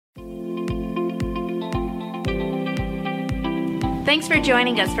Thanks for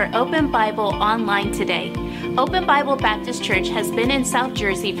joining us for Open Bible Online today. Open Bible Baptist Church has been in South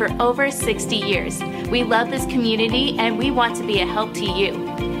Jersey for over 60 years. We love this community and we want to be a help to you.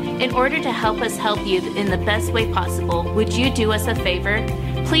 In order to help us help you in the best way possible, would you do us a favor?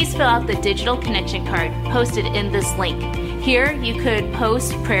 Please fill out the digital connection card posted in this link. Here you could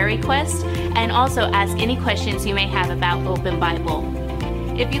post prayer requests and also ask any questions you may have about Open Bible.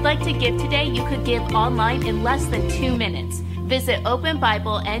 If you'd like to give today, you could give online in less than 2 minutes. Visit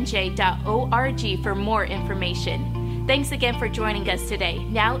openbiblenj.org for more information. Thanks again for joining us today.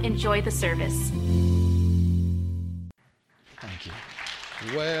 Now enjoy the service. Thank you.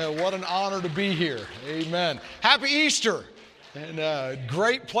 Well, what an honor to be here. Amen. Happy Easter. And a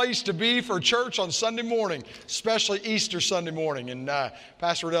great place to be for church on Sunday morning, especially Easter Sunday morning. And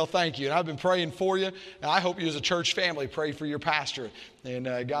Pastor Riddell, thank you. And I've been praying for you. And I hope you as a church family pray for your pastor. And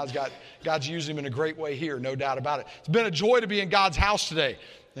God's using him in a great way here, no doubt about it. It's been a joy to be in God's house today.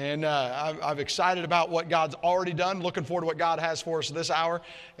 And I'm excited about what God's already done, looking forward to what God has for us this hour.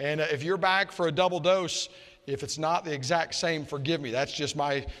 And if you're back for a double dose, if it's not the exact same, forgive me. That's just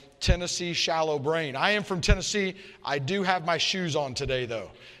my Tennessee shallow brain. I am from Tennessee. I do have my shoes on today, though.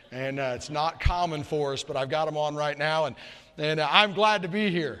 And it's not common for us, but I've got them on right now. And I'm glad to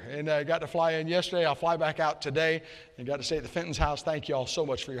be here. And I got to fly in yesterday. I'll fly back out today and got to stay at the Fenton's house. Thank you all so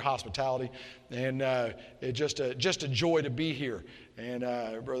much for your hospitality. And it's just a joy to be here. And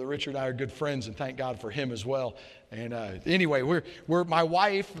Brother Richard and I are good friends, and thank God for him as well. And anyway, we're my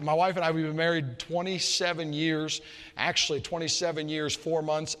wife and I, we've been married 27 years, actually 27 years, 4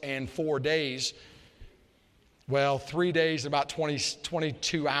 months and 4 days. Well, 3 days and about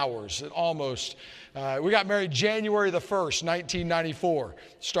 22 hours, almost. We got married January the 1st, 1994.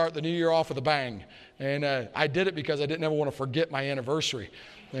 Start the new year off with a bang. And I did it because I didn't ever want to forget my anniversary.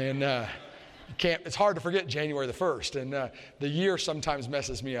 And it's hard to forget January the 1st, and the year sometimes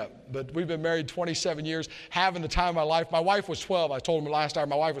messes me up. But we've been married 27 years, having the time of my life. My wife was 12. I told him last hour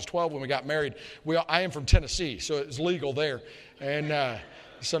my wife was 12 when we got married. I am from Tennessee, so it was legal there. And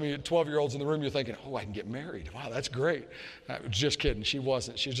some of you 12-year-olds in the room, you're thinking, oh, I can get married. Wow, that's great. Just kidding. She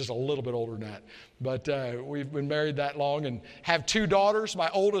wasn't. She was just a little bit older than that. But we've been married that long and have 2 daughters. My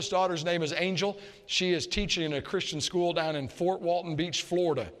oldest daughter's name is Angel. She is teaching in a Christian school down in Fort Walton Beach,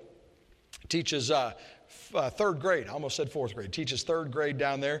 Florida. Teaches 3rd grade. I almost said 4th grade. Teaches 3rd grade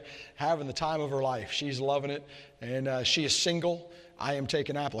down there, having the time of her life. She's loving it. And she is single. I am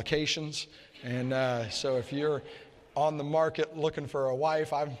taking applications. And so if you're on the market looking for a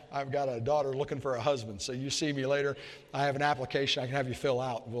wife, I've got a daughter looking for a husband. So you see me later. I have an application I can have you fill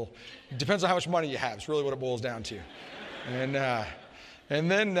out. Well, it depends on how much money you have. It's really what it boils down to. And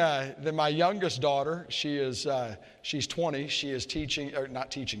then my youngest daughter, she's 20. She is teaching, or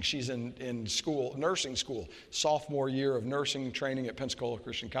not teaching, she's in school, nursing school, sophomore year of nursing training at Pensacola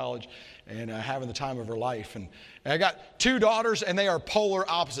Christian College, and having the time of her life. And I got 2 daughters, and they are polar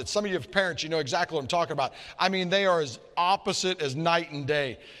opposites. Some of you parents, you know exactly what I'm talking about. I mean, they are as opposite as night and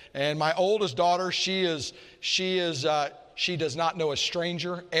day. And my oldest daughter, she does not know a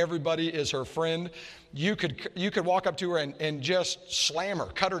stranger. Everybody is her friend. You could walk up to her and just slam her,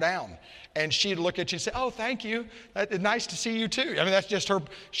 cut her down. And she'd look at you and say, oh, thank you. Nice to see you too. I mean, that's just her.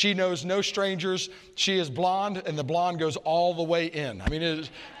 She knows no strangers. She is blonde, and the blonde goes all the way in. I mean, it is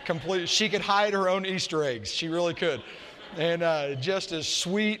complete. She could hide her own Easter eggs. She really could. And just as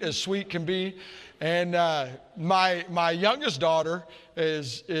sweet can be. And my youngest daughter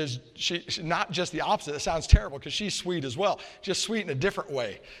she's not just the opposite. It sounds terrible because she's sweet as well, just sweet in a different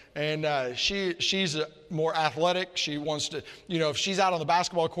way. And she's more athletic. She wants to, if she's out on the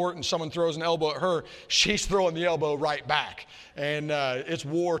basketball court and someone throws an elbow at her, she's throwing the elbow right back. And it's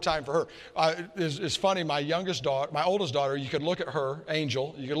war time for her. It's funny, my oldest daughter, you could look at her,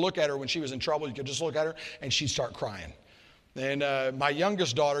 Angel, you could look at her when she was in trouble, you could just look at her and she'd start crying. And my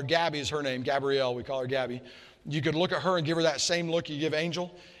youngest daughter, Gabby is her name, Gabrielle, we call her Gabby. You could look at her and give her that same look you give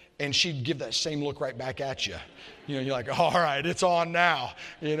Angel, and she'd give that same look right back at you. You're like, all right, it's on now,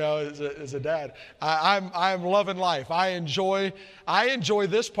 as a dad. I'm loving life. I enjoy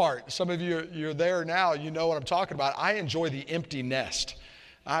this part. Some of you're there now, you know what I'm talking about. I enjoy the empty nest.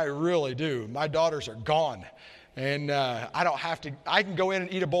 I really do. My daughters are gone. And I can go in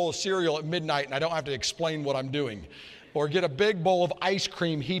and eat a bowl of cereal at midnight, and I don't have to explain what I'm doing. Or get a big bowl of ice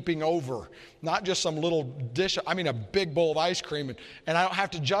cream heaping over. Not just some little dish, I mean a big bowl of ice cream. And I don't have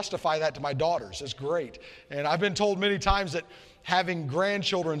to justify that to my daughters. It's great. And I've been told many times that having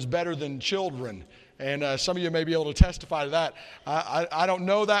grandchildren is better than children. And some of you may be able to testify to that. I don't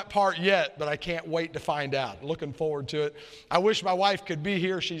know that part yet, but I can't wait to find out. Looking forward to it. I wish my wife could be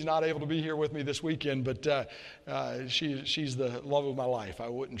here. She's not able to be here with me this weekend, but she's the love of my life. I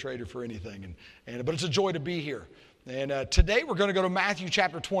wouldn't trade her for anything. But it's a joy to be here. And today we're going to go to Matthew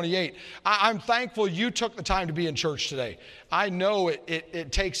chapter 28. I'm thankful you took the time to be in church today. I know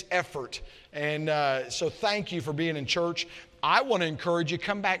it takes effort. And so thank you for being in church. I want to encourage you,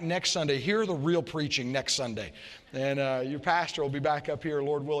 come back next Sunday. Hear the real preaching next Sunday. And your pastor will be back up here,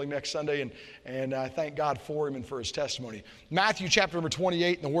 Lord willing, next Sunday. And I thank God for him and for his testimony. Matthew chapter number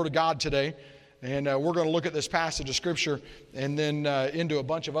 28 in the Word of God today. And we're going to look at this passage of Scripture and then into a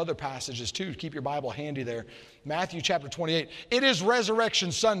bunch of other passages too. Keep your Bible handy there. Matthew chapter 28. It is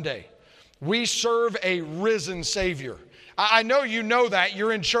Resurrection Sunday. We serve a risen Savior. I know you know that.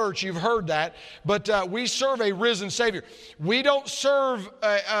 You're in church. You've heard that. But we serve a risen Savior. We don't serve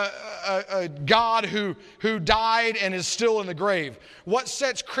a God who died and is still in the grave. What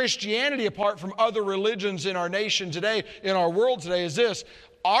sets Christianity apart from other religions in our nation today, in our world today, is this.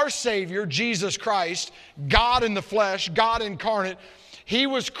 Our Savior, Jesus Christ, God in the flesh, God incarnate, He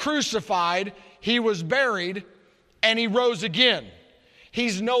was crucified, He was buried, and He rose again.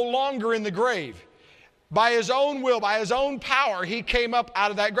 He's no longer in the grave. By His own will, by His own power, He came up out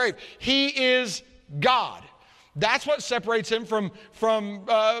of that grave. He is God. That's what separates Him from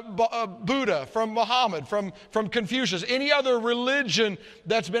Buddha, from Muhammad, from Confucius, any other religion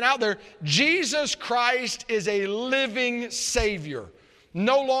that's been out there. Jesus Christ is a living Savior.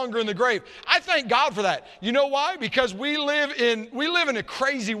 No longer in the grave. I thank God for that. You know why? Because we live in a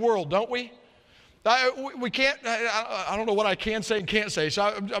crazy world, don't we? We can't, I don't know what I can say and can't say, so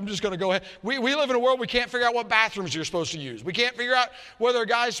I'm just going to go ahead. We live in a world we can't figure out what bathrooms you're supposed to use. We can't figure out whether a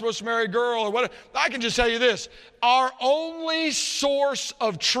guy's supposed to marry a girl or what. I can just tell you this. Our only source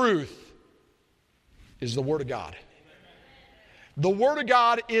of truth is the Word of God. The Word of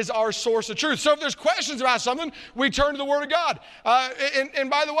God is our source of truth. So if there's questions about something, we turn to the Word of God. And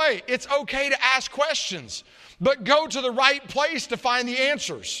by the way, it's okay to ask questions, but go to the right place to find the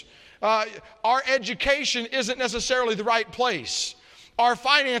answers. Our education isn't necessarily the right place. Our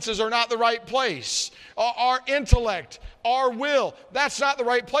finances are not the right place. Our intellect, our will, that's not the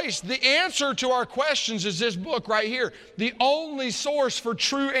right place. The answer to our questions is this book right here. The only source for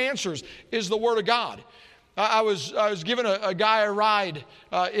true answers is the Word of God. I was giving a guy a ride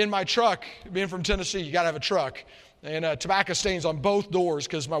in my truck. Being from Tennessee, you got to have a truck. And tobacco stains on both doors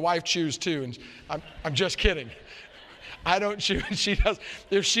because my wife chews too. And I'm just kidding. I don't chew and she does.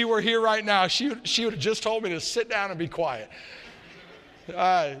 If she were here right now, she would have just told me to sit down and be quiet.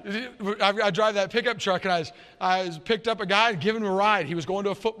 I drive that pickup truck, and I picked up a guy and given him a ride. He was going to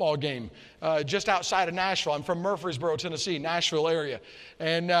a football game just outside of Nashville. I'm from Murfreesboro, Tennessee, Nashville area.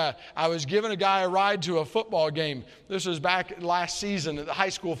 And I was giving a guy a ride to a football game. This was back last season, the high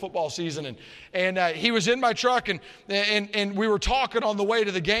school football season. And he was in my truck, and we were talking on the way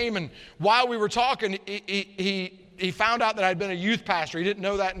to the game. And while we were talking, he found out that I'd been a youth pastor. He didn't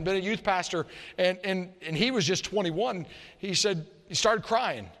know that and been a youth pastor. And he was just 21. He said, he started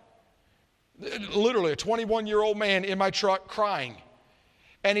crying. Literally, a 21-year-old man in my truck crying.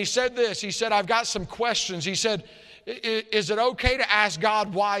 And he said this. He said, I've got some questions. He said, is it okay to ask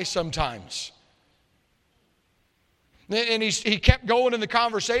God why sometimes? And he kept going in the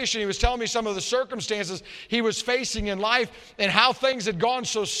conversation. He was telling me some of the circumstances he was facing in life and how things had gone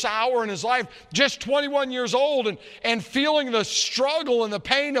so sour in his life. Just 21 years old and feeling the struggle and the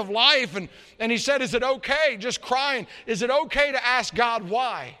pain of life. And he said, is it okay, just crying, is it okay to ask God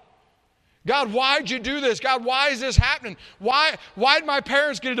why? God, why'd you do this? God, why is this happening? Why did my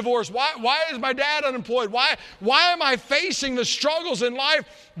parents get a divorce? Why is my dad unemployed? Why am I facing the struggles in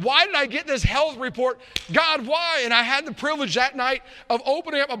life? Why did I get this health report? God, why? And I had the privilege that night of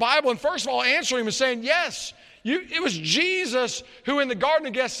opening up my Bible and first of all answering him and saying, yes, it was Jesus who in the Garden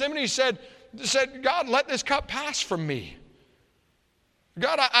of Gethsemane said, God, let this cup pass from me.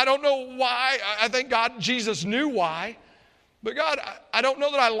 God, I don't know why. I think Jesus knew why. But God, I don't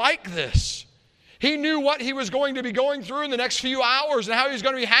know that I like this. He knew what he was going to be going through in the next few hours and how he was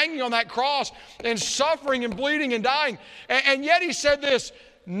going to be hanging on that cross and suffering and bleeding and dying. And yet he said this,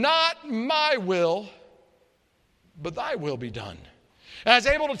 not my will, but thy will be done. And I was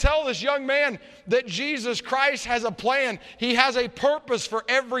able to tell this young man that Jesus Christ has a plan. He has a purpose for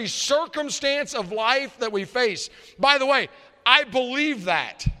every circumstance of life that we face. By the way, I believe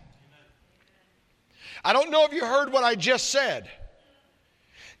that. I don't know if you heard what I just said.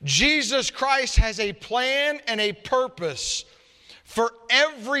 Jesus Christ has a plan and a purpose for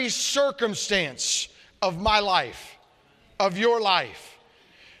every circumstance of my life, of your life.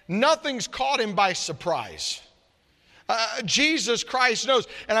 Nothing's caught him by surprise. Jesus Christ knows.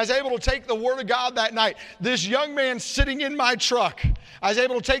 And I was able to take the Word of God that night. This young man sitting in my truck, I was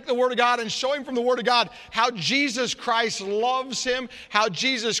able to take the Word of God and show him from the Word of God how Jesus Christ loves him, how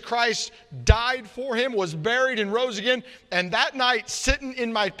Jesus Christ died for him, was buried and rose again. And that night, sitting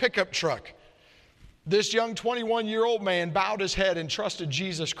in my pickup truck, this young 21-year-old man bowed his head and trusted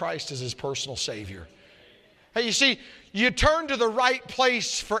Jesus Christ as his personal Savior. Hey, you see, you turn to the right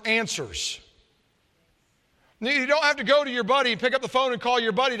place for answers. You don't have to go to your buddy and pick up the phone and call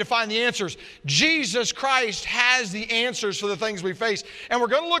your buddy to find the answers. Jesus Christ has the answers for the things we face. And we're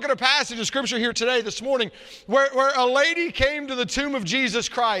going to look at a passage of Scripture here today, this morning, where a lady came to the tomb of Jesus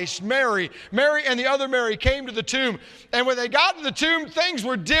Christ, Mary. Mary and the other Mary came to the tomb. And when they got to the tomb, things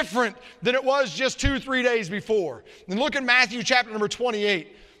were different than it was just 2-3 days before. And look at Matthew chapter number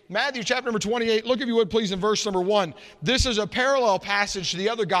 28. Matthew chapter number 28, look if you would please in verse number 1. This is a parallel passage to the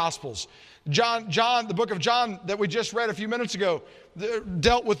other Gospels. John, the book of John that we just read a few minutes ago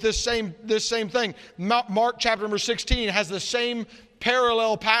dealt with this same thing. Mark chapter number 16 has the same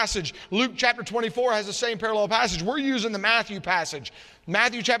parallel passage. Luke chapter 24 has the same parallel passage. We're using the Matthew passage.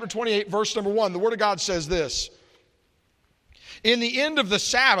 Matthew chapter 28 verse number 1. The Word of God says this. In the end of the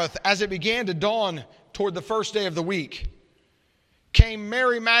Sabbath, as it began to dawn toward the first day of the week, came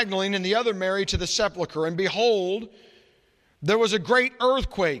Mary Magdalene and the other Mary to the sepulchre, and behold, there was a great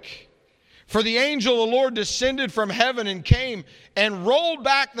earthquake. For the angel of the Lord descended from heaven and came and rolled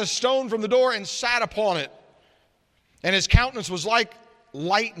back the stone from the door and sat upon it. And his countenance was like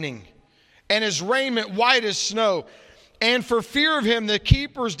lightning, and his raiment white as snow. And for fear of him, the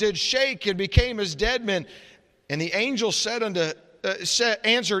keepers did shake and became as dead men. And the angel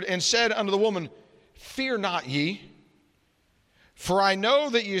answered and said unto the woman, Fear not ye, for I know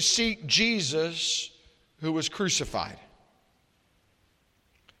that you seek Jesus who was crucified.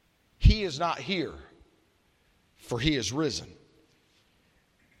 He is not here, for he is risen.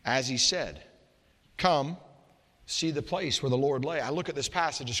 As he said, come, see the place where the Lord lay. I look at this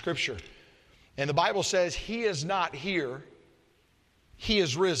passage of Scripture, and the Bible says he is not here, he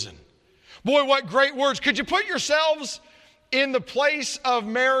is risen. Boy, what great words. Could you put yourselves in the place of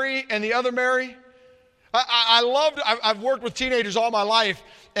Mary and the other Mary? I've worked with teenagers all my life,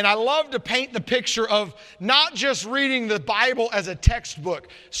 and I love to paint the picture of not just reading the Bible as a textbook.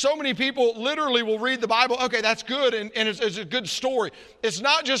 So many people literally will read the Bible, okay, that's good, and it's a good story. It's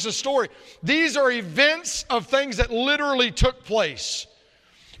not just a story. These are events of things that literally took place.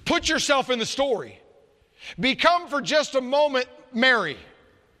 Put yourself in the story. Become for just a moment Mary.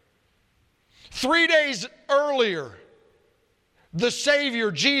 3 days earlier, the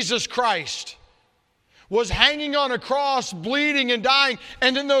Savior, Jesus Christ, was hanging on a cross, bleeding and dying.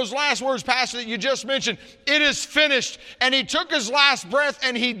 And in those last words, Pastor, that you just mentioned, it is finished. And he took his last breath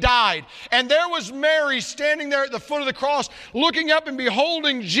and he died. And there was Mary standing there at the foot of the cross, looking up and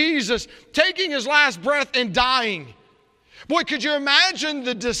beholding Jesus, taking his last breath and dying. Boy, could you imagine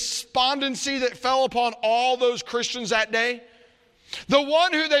the despondency that fell upon all those Christians that day? The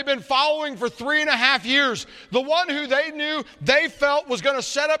one who they've been following for 3.5 years, the one who they knew they felt was going to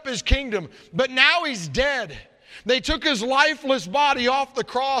set up his kingdom, but now he's dead. They took his lifeless body off the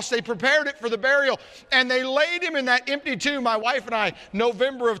cross, they prepared it for the burial, and they laid him in that empty tomb. My wife and I,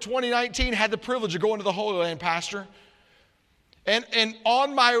 November of 2019, had the privilege of going to the Holy Land, Pastor. And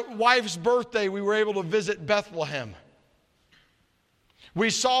on my wife's birthday, we were able to visit Bethlehem. We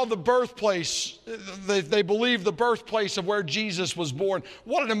saw the birthplace, they believe the birthplace of where Jesus was born.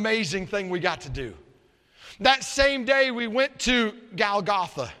 What an amazing thing we got to do. That same day we went to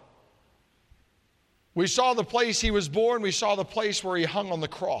Golgotha. We saw the place he was born. We saw the place where he hung on the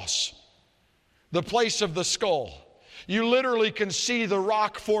cross. The place of the skull. You literally can see the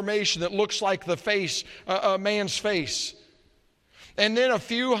rock formation that looks like the face, a man's face. And then a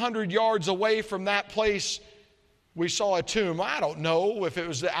few hundred yards away from that place, we saw a tomb. I don't know if it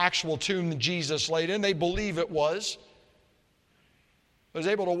was the actual tomb that Jesus laid in. They believe it was. I was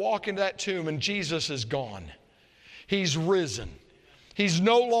able to walk into that tomb and Jesus is gone. He's risen. He's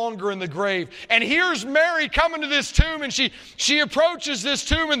no longer in the grave. And here's Mary coming to this tomb, and she approaches this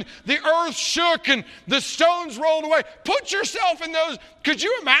tomb, and the earth shook and the stones rolled away. Put yourself in those. Could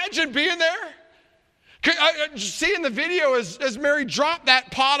you imagine being there? Seeing the video as Mary dropped that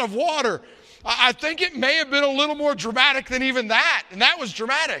pot of water, I think it may have been a little more dramatic than even that, and that was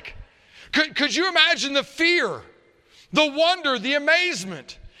dramatic. Could you imagine the fear, the wonder, the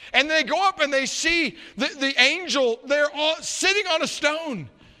amazement? And they go up and they see the angel there sitting on a stone.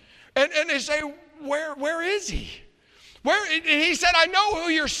 And they say, where is he? And he said, I know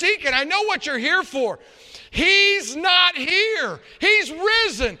who you're seeking. I know what you're here for. He's not here. He's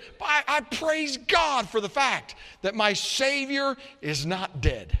risen. I praise God for the fact that my Savior is not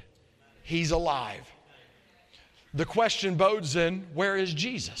dead. He's alive. The question bodes in, where is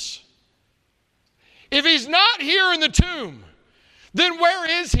Jesus? If he's not here in the tomb, then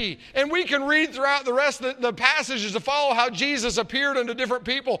where is he? And we can read throughout the rest of the passages to follow how Jesus appeared unto different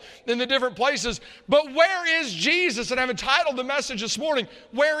people in the different places. But where is Jesus? And I've entitled the message this morning,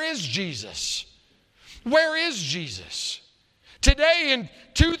 Where is Jesus? Where is Jesus? Today in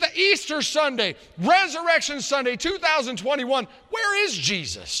Easter Sunday, Resurrection Sunday, 2021, where is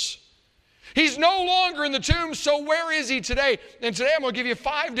Jesus? He's no longer in the tomb, so where is he today? And today I'm going to give you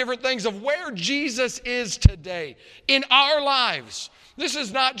 5 different things of where Jesus is today in our lives. This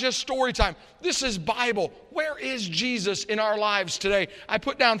is not just story time. This is Bible. Where is Jesus in our lives today? I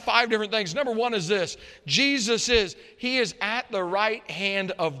put down 5 different things. Number 1 is this. He is at the right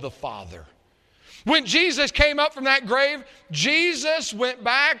hand of the Father. When Jesus came up from that grave, Jesus went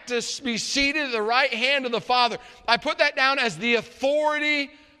back to be seated at the right hand of the Father. I put that down as the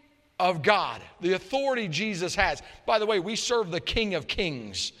authority of God, the authority Jesus has. By the way, we serve the King of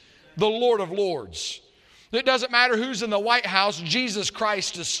Kings, the Lord of Lords. It doesn't matter who's in the White House, Jesus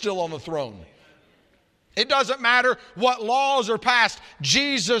Christ is still on the throne. It doesn't matter what laws are passed,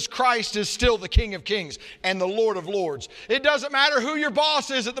 Jesus Christ is still the King of Kings and the Lord of Lords. It doesn't matter who your boss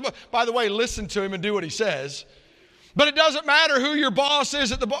is by the way, listen to him and do what he says. But it doesn't matter who your boss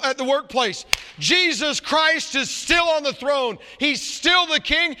is at the workplace. Jesus Christ is still on the throne. He's still the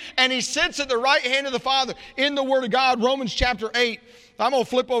King, and he sits at the right hand of the Father. In the Word of God, Romans chapter 8. I'm going to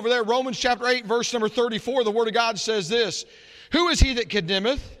flip over there. Romans chapter 8, verse number 34. The Word of God says this. Who is he that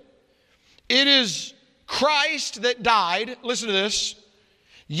condemneth? It is Christ that died. Listen to this.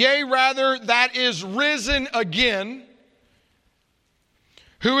 Yea, rather, that is risen again.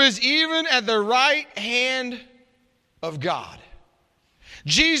 Who is even at the right hand of God.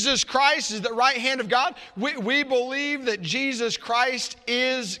 Jesus Christ is the right hand of God. We believe that Jesus Christ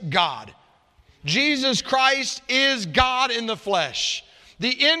is God. Jesus Christ is God in the flesh.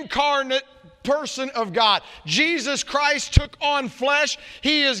 The incarnate person of God. Jesus Christ took on flesh.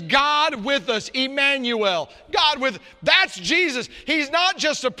 He is God with us. Emmanuel. That's Jesus. He's not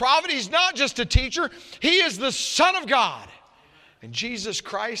just a prophet. He's not just a teacher. He is the Son of God. And Jesus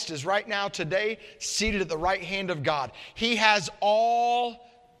Christ is right now today seated at the right hand of God. He has all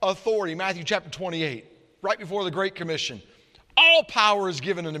authority. Matthew chapter 28, right before the Great Commission. All power is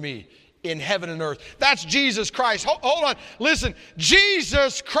given unto me in heaven and earth. That's Jesus Christ. Hold on. Listen.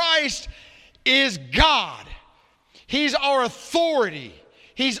 Jesus Christ is God. He's our authority.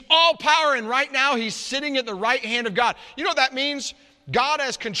 He's all power, and right now he's sitting at the right hand of God. You know what that means? God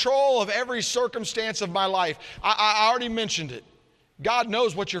has control of every circumstance of my life. I already mentioned it. God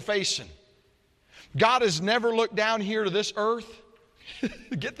knows what you're facing. God has never looked down here to this earth.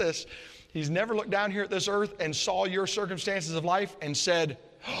 Get this. He's never looked down here at this earth and saw your circumstances of life and said,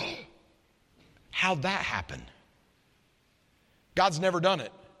 oh, how'd that happen? God's never done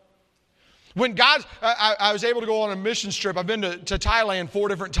it. When I was able to go on a missions trip. I've been to Thailand 4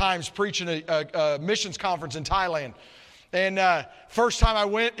 different times preaching a missions conference in Thailand. And first time I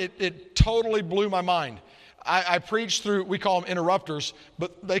went, it totally blew my mind. I preached through, we call them interrupters,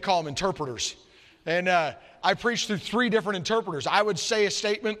 but they call them interpreters. And I preached through 3 different interpreters. I would say a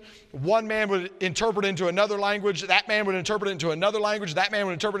statement, one man would interpret into another language, that man would interpret into another language, that man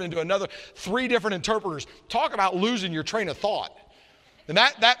would interpret into another. 3 different interpreters. Talk about losing your train of thought. And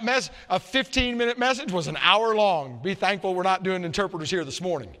a 15-minute message was an hour long. Be thankful we're not doing interpreters here this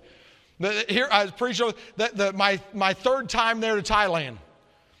morning. Here I was preaching my 3rd time there to Thailand.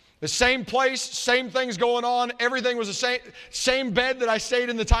 The same place, same things going on. Everything was the same bed that I stayed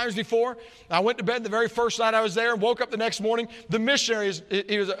in the times before. I went to bed the very first night I was there and woke up the next morning. The missionary,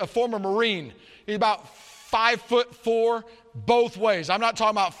 he was a former Marine. He's about 5'4" both ways. I'm not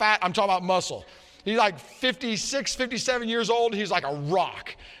talking about fat, I'm talking about muscle. He's like 56, 57 years old. He's like a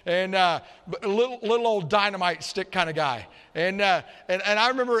rock. And a little old dynamite stick kind of guy. And I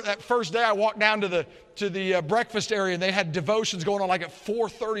remember that first day I walked down to the breakfast area and they had devotions going on like at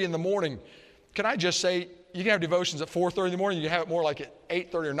 4:30 in the morning. Can I just say, you can have devotions at 4:30 in the morning. You can have it more like at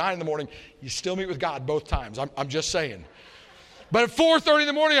 8:30 or 9 in the morning. You still meet with God both times. I'm just saying. But at 4:30 in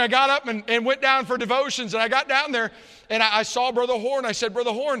the morning, I got up and went down for devotions. And I got down there and I saw Brother Horn. I said,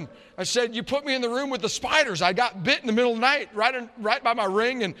 Brother Horn, I said, you put me in the room with the spiders. I got bit in the middle of the night, right by my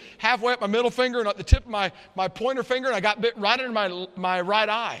ring and halfway up my middle finger and at the tip of my pointer finger. And I got bit right in my right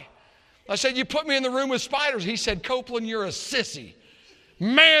eye. I said, you put me in the room with spiders. He said, Copeland, you're a sissy.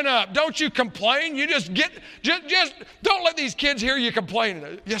 Man up. Don't you complain. You just don't let these kids hear you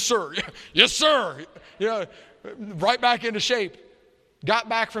complaining. Yes, sir. Yes, sir. You know, right back into shape. Got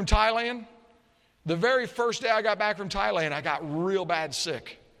back from Thailand. The very first day I got back from Thailand, I got real bad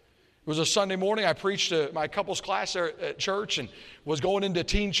sick. It was a Sunday morning. I preached my couples class there at church and was going into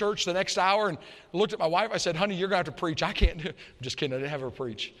teen church the next hour and looked at my wife. I said, honey, you're going to have to preach. I can't do it. I'm just kidding. I didn't have her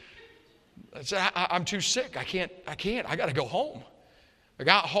preach. I said, I'm too sick. I can't. I got to go home. I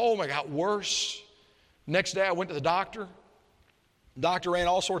got home. I got worse. Next day I went to the doctor. The doctor ran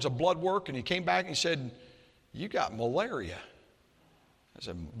all sorts of blood work and he came back and he said, you got malaria. I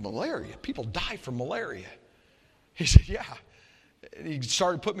said, malaria? People die from malaria. He said, yeah. And he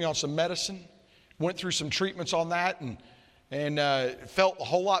started putting me on some medicine, went through some treatments on that, and felt a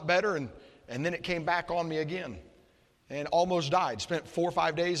whole lot better, and then it came back on me again, and almost died. Spent 4 or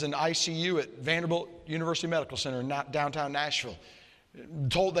 5 days in ICU at Vanderbilt University Medical Center in downtown Nashville.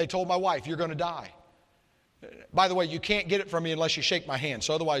 They told my wife, you're going to die. By the way, you can't get it from me unless you shake my hand,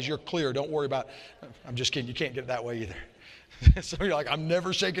 so otherwise you're clear. Don't worry about it. I'm just kidding. You can't get it that way either. So you're like, I'm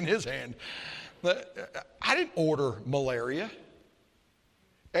never shaking his hand. I didn't order malaria.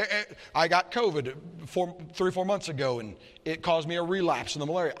 I got COVID 3 or 4 months ago, and it caused me a relapse in the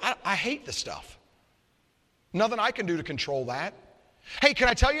malaria. I hate this stuff. Nothing I can do to control that. Hey, can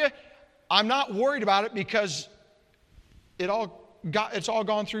I tell you, I'm not worried about it because it's all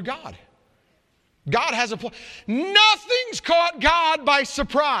gone through God. God has a plan. Nothing's caught God by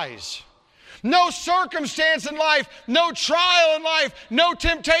surprise. No circumstance in life, no trial in life, no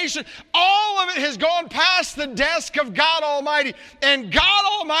temptation. All of it has gone past the desk of God Almighty. And God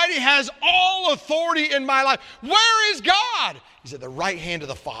Almighty has all authority in my life. Where is God? He's at the right hand of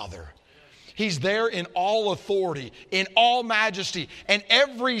the Father. He's there in all authority, in all majesty. And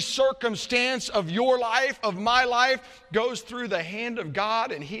every circumstance of your life, of my life, goes through the hand of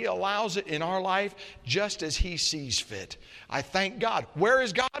God, and He allows it in our life just as He sees fit. I thank God. Where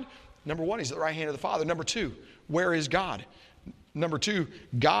is God? Number one, He's at the right hand of the Father. Number two, where is God? Number two,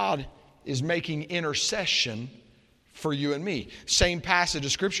 God is making intercession for you and me. Same passage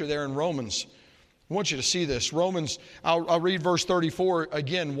of Scripture there in Romans. I want you to see this. Romans, I'll read verse 34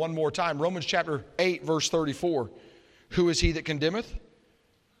 again one more time. Romans chapter 8, verse 34. Who is he that condemneth?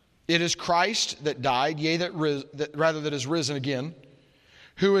 It is Christ that died, yea, that is risen again,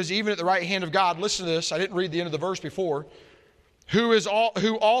 who is even at the right hand of God. Listen to this. I didn't read the end of the verse before.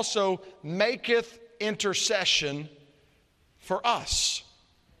 Who also maketh intercession for us.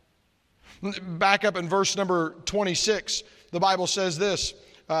 Back up in verse number 26, the Bible says this,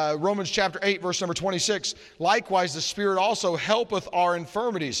 Romans chapter 8, verse number 26, likewise the Spirit also helpeth our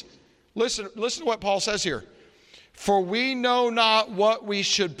infirmities. Listen to what Paul says here. For we know not what we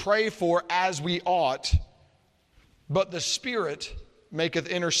should pray for as we ought, but the Spirit maketh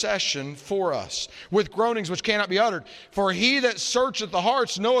intercession for us, with groanings which cannot be uttered. For he that searcheth the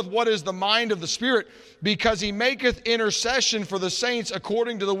hearts knoweth what is the mind of the Spirit, because he maketh intercession for the saints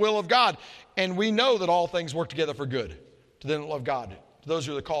according to the will of God. And we know that all things work together for good, to them that love God, to those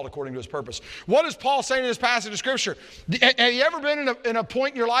who are called according to His purpose. What is Paul saying in this passage of Scripture? Have you ever been in a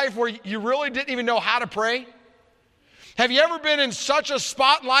point in your life where you really didn't even know how to pray? Have you ever been in such a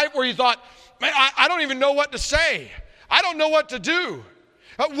spot in life where you thought, man, I don't even know what to say. I don't know what to do.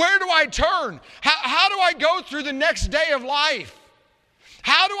 Where do I turn? How do I go through the next day of life?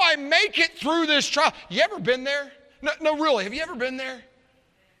 How do I make it through this trial? You ever been there? No, really. Have you ever been there?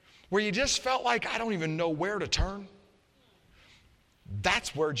 Where you just felt like, I don't even know where to turn?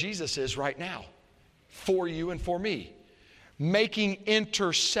 That's where Jesus is right now. For you and for me. Making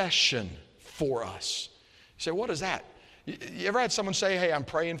intercession for us. You say, what is that? You ever had someone say, hey, I'm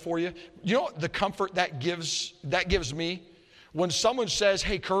praying for you? You know what the comfort that gives me? When someone says,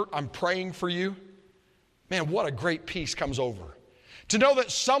 hey, Kurt, I'm praying for you. Man, what a great peace comes over. To know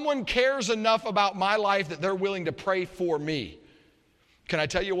that someone cares enough about my life that they're willing to pray for me. Can I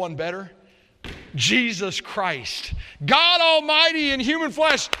tell you one better? Jesus Christ. God Almighty in human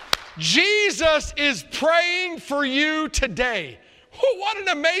flesh. Jesus is praying for you today. What an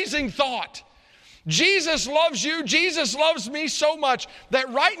amazing thought. Jesus loves you. Jesus loves me so much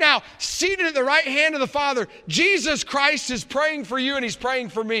that right now, seated at the right hand of the Father, Jesus Christ is praying for you and He's praying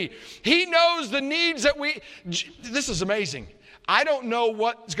for me. He knows the needs that this is amazing. I don't know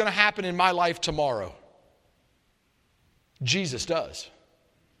what's going to happen in my life tomorrow. Jesus does.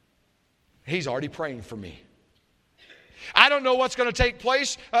 He's already praying for me. I don't know what's going to take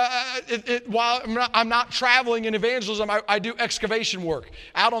place while I'm not traveling in evangelism. I do excavation work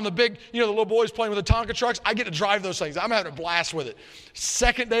out on the big, the little boys playing with the Tonka trucks. I get to drive those things. I'm having a blast with it.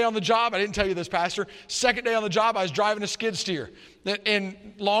 Second day on the job, I didn't tell you this, Pastor. Second day on the job, I was driving a skid steer.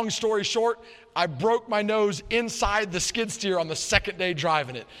 And long story short, I broke my nose inside the skid steer on the second day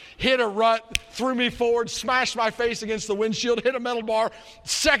driving it. Hit a rut, threw me forward, smashed my face against the windshield, hit a metal bar.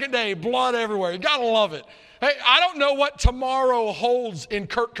 Second day, blood everywhere. You got to love it. Hey, I don't know what tomorrow holds in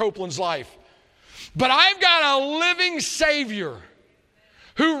Kurt Copeland's life, but I've got a living Savior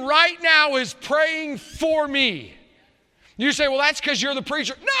who right now is praying for me. You say, well, that's because you're the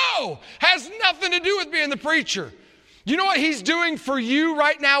preacher. No, has nothing to do with being the preacher. You know what he's doing for you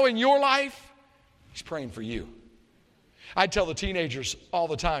right now in your life? He's praying for you. I tell the teenagers all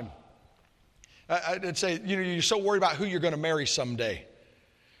the time, I'd say, you're so worried about who you're going to marry someday.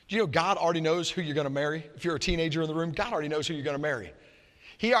 Do you know God already knows who you're going to marry? If you're a teenager in the room, God already knows who you're going to marry.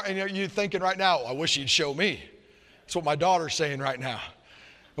 You're thinking right now, I wish he'd show me. That's what my daughter's saying right now.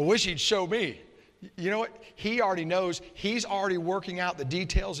 I wish he'd show me. You know what? He already knows. He's already working out the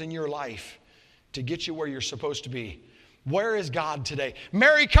details in your life to get you where you're supposed to be. Where is God today?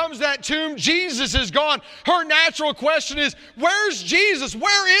 Mary comes to that tomb. Jesus is gone. Her natural question is, where's Jesus?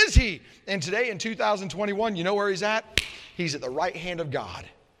 Where is he? And today in 2021, you know where he's at? He's at the right hand of God.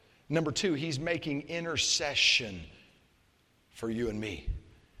 Number two, he's making intercession for you and me.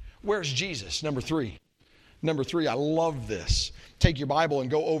 Where's Jesus? Number three, I love this. Take your Bible and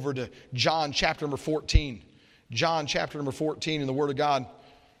go over to John chapter number 14. John chapter number 14 in the Word of God.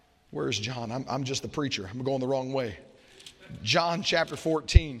 Where's John? I'm just the preacher. I'm going the wrong way. John chapter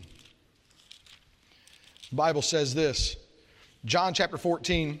 14. The Bible says this. John chapter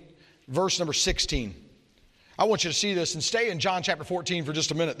 14, verse number 16. I want you to see this and stay in John chapter 14 for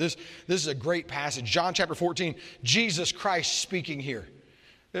just a minute. This is a great passage. John chapter 14, Jesus Christ speaking here.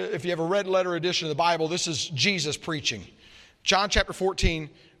 If you have a red letter edition of the Bible, this is Jesus preaching. John chapter 14,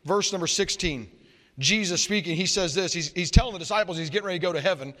 verse number 16. Jesus speaking, he says this. He's telling the disciples he's getting ready to go to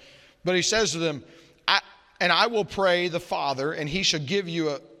heaven, but he says to them, I will pray the Father, and he shall give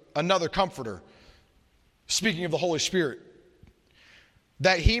you another comforter. Speaking of the Holy Spirit,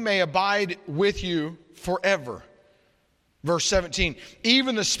 that he may abide with you forever. Verse 17,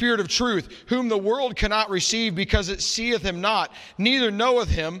 even the Spirit of truth, whom the world cannot receive because it seeth him not, neither knoweth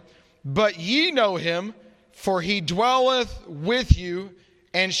him, but ye know him, for he dwelleth with you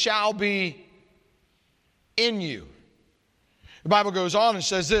and shall be in you. The Bible goes on and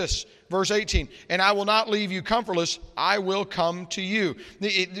says this, verse 18, and I will not leave you comfortless, I will come to you.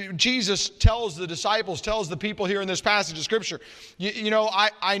 Jesus tells the disciples, tells the people here in this passage of Scripture,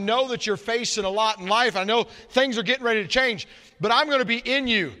 I know that you're facing a lot in life. I know things are getting ready to change, but I'm going to be in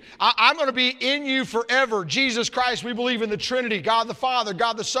you. I'm going to be in you forever. Jesus Christ, we believe in the Trinity, God the Father,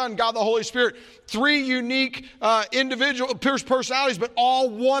 God the Son, God the Holy Spirit. Three unique individual personalities, but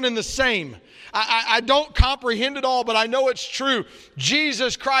all one and the same. I don't comprehend it all, but I know it's true.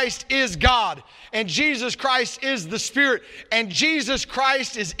 Jesus Christ is God, and Jesus Christ is the Spirit, and Jesus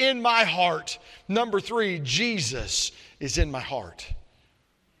Christ is in my heart. Number three, Jesus is in my heart.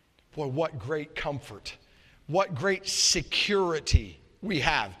 Boy, what great comfort. What great security we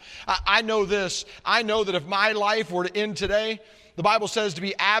have. I know this. I know that if my life were to end today, the Bible says to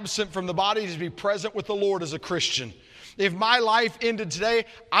be absent from the body is to be present with the Lord as a Christian. If my life ended today,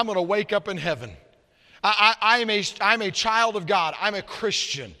 I'm going to wake up in heaven. I'm a child of God. I'm a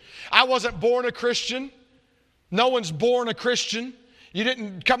Christian. I wasn't born a Christian. No one's born a Christian. You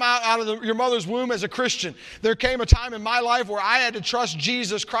didn't come out of your mother's womb as a Christian. There came a time in my life where I had to trust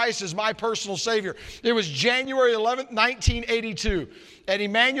Jesus Christ as my personal Savior. It was January 11th, 1982 at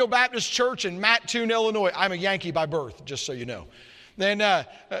Emmanuel Baptist Church in Mattoon, Illinois. I'm a Yankee by birth, just so you know. Then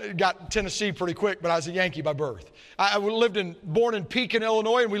got Tennessee pretty quick, but I was a Yankee by birth. I born in Pekin,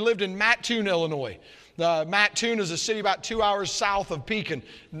 Illinois, and we lived in Mattoon, Illinois. Mattoon is a city about 2 hours south of Pekin,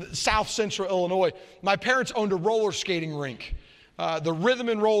 south central Illinois. My parents owned a roller skating rink. The Rhythm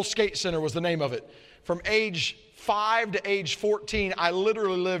and Roll Skate Center was the name of it. From age 5 to age 14, I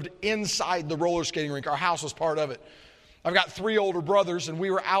literally lived inside the roller skating rink. Our house was part of it. I've got 3 older brothers, and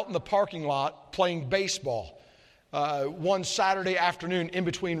we were out in the parking lot playing baseball one Saturday afternoon in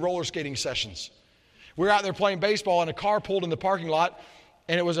between roller skating sessions. We were out there playing baseball, and a car pulled in the parking lot,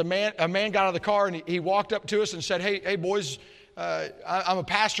 and it was a man got out of the car, and he walked up to us and said, hey boys, I'm a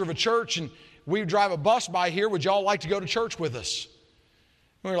pastor of a church, and we drive a bus by here. Would y'all like to go to church with us?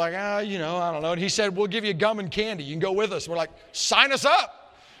 We were like, I don't know. And he said, we'll give you gum and candy. You can go with us. We're like, sign us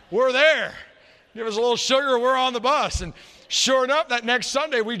up. We're there. Give us a little sugar. We're on the bus. And Sure enough, that next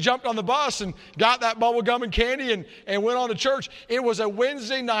Sunday, we jumped on the bus and got that bubble gum and candy and went on to church. It was a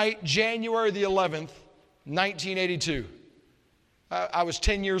Wednesday night, January the 11th, 1982. I was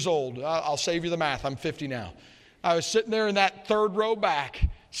 10 years old. I'll save you the math. I'm 50 now. I was sitting there in that third row back,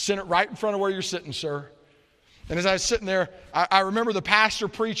 sitting right in front of where you're sitting, sir. And as I was sitting there, I remember the pastor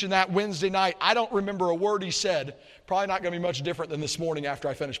preaching that Wednesday night. I don't remember a word he said. Probably not going to be much different than this morning after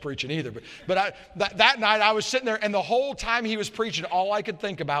I finished preaching either. But that night I was sitting there, and the whole time he was preaching, all I could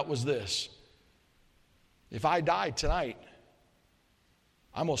think about was this. If I died tonight,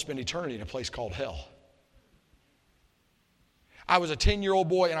 I'm going to spend eternity in a place called hell. I was a 10-year-old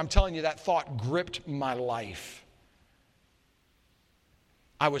boy, and I'm telling you, that thought gripped my life.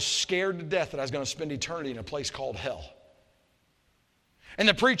 I was scared to death that I was going to spend eternity in a place called hell. And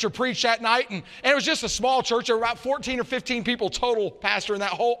the preacher preached that night, and it was just a small church. There were about 14 or 15 people total, pastor, in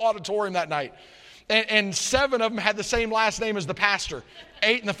that whole auditorium that night. And 7 of them had the same last name as the pastor.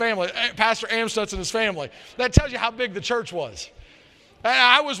 8 in the family, Pastor Amstutz and his family. That tells you how big the church was.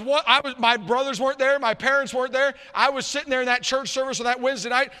 And my brothers weren't there. My parents weren't there. I was sitting there in that church service on that Wednesday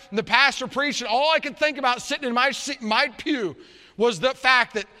night, and the pastor preached, and all I could think about sitting in my pew was the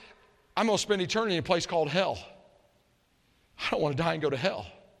fact that I'm going to spend eternity in a place called hell. I don't want to die and go to hell.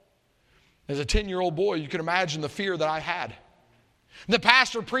 As a 10-year-old boy, you can imagine the fear that I had. The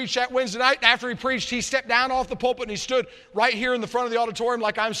pastor preached that Wednesday night, and after he preached, he stepped down off the pulpit and he stood right here in the front of the auditorium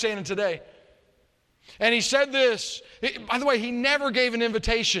like I'm standing today. And he said this. By the way, he never gave an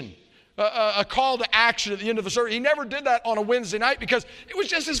invitation, a call to action at the end of the service. He never did that on a Wednesday night because it was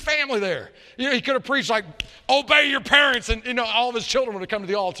just his family there. He could have preached like, obey your parents, and all of his children would have come to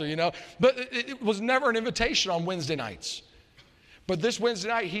the altar, But it was never an invitation on Wednesday nights. But this Wednesday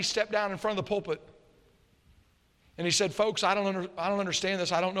night, he stepped down in front of the pulpit and he said, folks, I don't understand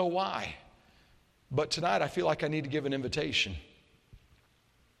this. I don't know why. But tonight I feel like I need to give an invitation.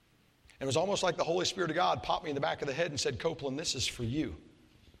 And it was almost like the Holy Spirit of God popped me in the back of the head and said, Copeland, this is for you.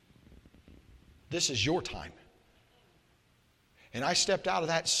 This is your time. And I stepped out of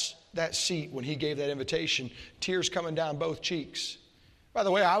that seat when he gave that invitation, tears coming down both cheeks. By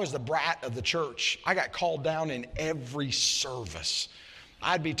the way, I was the brat of the church. I got called down in every service.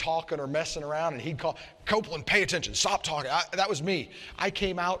 I'd be talking or messing around, and he'd call, Copeland, pay attention, stop talking. That was me. I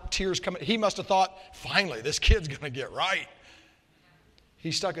came out, tears coming. He must have thought, finally, this kid's going to get right.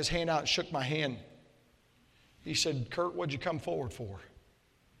 He stuck his hand out and shook my hand. He said, Kurt, what'd you come forward for?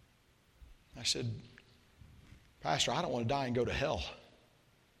 I said, Pastor, I don't want to die and go to hell.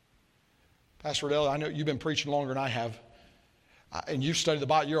 Pastor Riddell, I know you've been preaching longer than I have. And you've studied the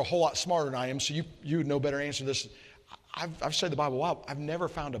Bible. You're a whole lot smarter than I am, so you would know better answer to this. I've studied the Bible a while. I've never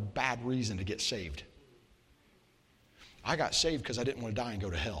found a bad reason to get saved. I got saved because I didn't want to die and go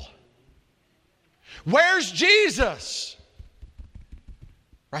to hell. Where's Jesus?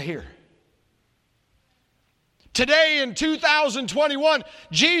 Right here. Today in 2021,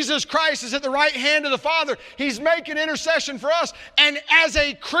 Jesus Christ is at the right hand of the Father. He's making intercession for us. And as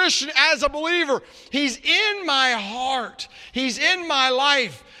a Christian, as a believer, He's in my heart. He's in my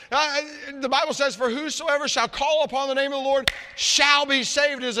life. The Bible says, for whosoever shall call upon the name of the Lord shall be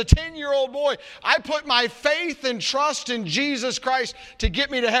saved. As a 10-year-old boy, I put my faith and trust in Jesus Christ to get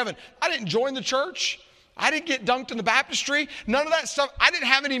me to heaven. I didn't join the church. I didn't get dunked in the baptistry. None of that stuff. I didn't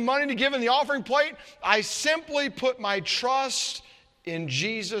have any money to give in the offering plate. I simply put my trust in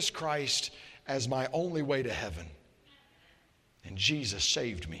Jesus Christ as my only way to heaven. And Jesus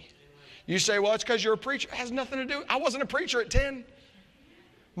saved me. You say, well, it's because you're a preacher. It has nothing to do. I wasn't a preacher at 10.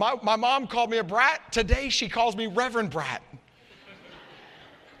 My mom called me a brat. Today she calls me Reverend Brat.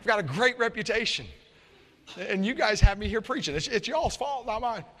 I've got a great reputation. And you guys have me here preaching. It's y'all's fault, not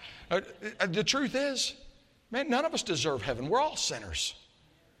mine. The truth is, man, none of us deserve heaven. We're all sinners.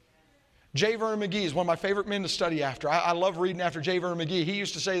 J. Vernon McGee is one of my favorite men to study after. I love reading after J. Vernon McGee. He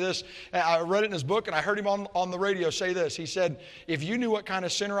used to say this. I read it in his book, and I heard him on the radio say this. He said, if you knew what kind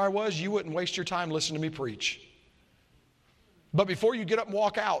of sinner I was, you wouldn't waste your time listening to me preach. But before you get up and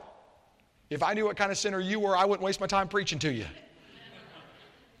walk out, if I knew what kind of sinner you were, I wouldn't waste my time preaching to you.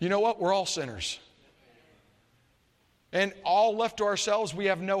 You know what? We're all sinners. And all left to ourselves, we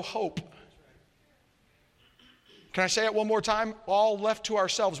have no hope. Can I say it one more time? All left to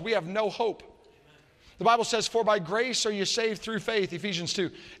ourselves, we have no hope. The Bible says, for by grace are you saved through faith, Ephesians 2.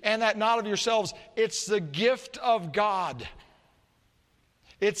 And that not of yourselves, it's the gift of God.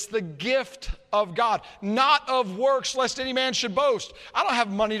 It's the gift of God, not of works, lest any man should boast. I don't have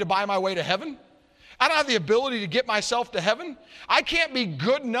money to buy my way to heaven. I don't have the ability to get myself to heaven. I can't be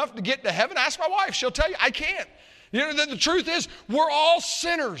good enough to get to heaven. Ask my wife. She'll tell you, I can't. You know, the truth is, we're all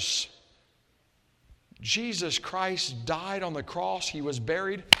sinners. Jesus Christ died on the cross, He was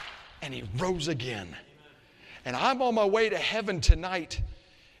buried, and He rose again. And I'm on my way to heaven tonight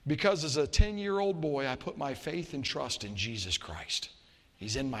because as a 10-year-old boy, I put my faith and trust in Jesus Christ.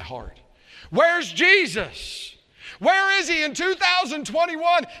 He's in my heart. Where's Jesus? Where is He in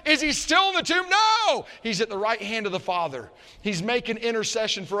 2021? Is He still in the tomb? No! He's at the right hand of the Father. He's making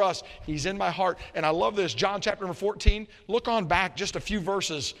intercession for us. He's in my heart. And I love this. John chapter number 14. Look on back just a few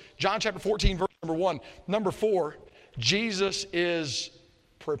verses. John chapter 14, verse number 1. Number 4, Jesus is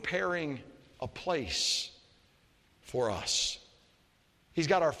preparing a place for us. He's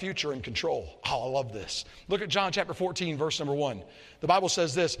got our future in control. Oh, I love this. Look at John chapter 14, verse number 1. The Bible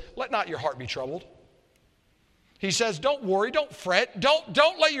says this, let not your heart be troubled. He says, don't worry, don't fret.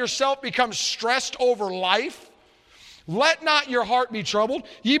 Don't let yourself become stressed over life. Let not your heart be troubled.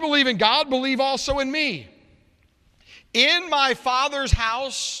 Ye believe in God, believe also in me. In my Father's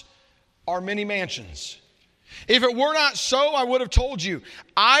house are many mansions. If it were not so, I would have told you.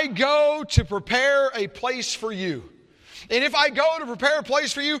 I go to prepare a place for you. And if I go to prepare a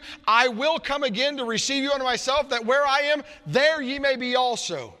place for you, I will come again to receive you unto myself, that where I am, there ye may be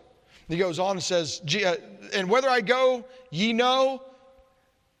also. He goes on and says, and whether I go, ye know,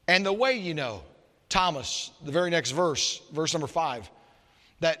 and the way ye know. Thomas, the very next verse, verse number 5.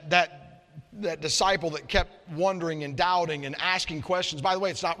 That disciple that kept wondering and doubting and asking questions. By the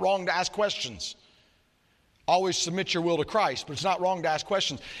way, it's not wrong to ask questions. Always submit your will to Christ, but it's not wrong to ask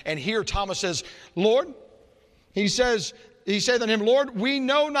questions. And here Thomas says, Lord, he said unto him, Lord, we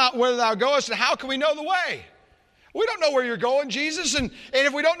know not whither thou goest, and how can we know the way? We don't know where you're going, Jesus, and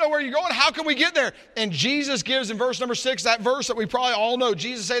if we don't know where you're going, how can we get there? And Jesus gives in verse number 6, that verse that we probably all know,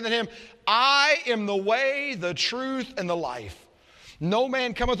 Jesus said unto him, I am the way, the truth, and the life. No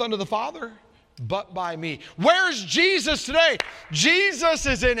man cometh unto the Father but by me. Where's Jesus today? Jesus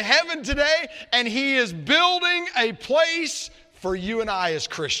is in heaven today, and He is building a place for you and I as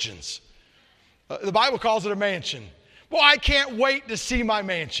Christians. The Bible calls it a mansion. Well, I can't wait to see my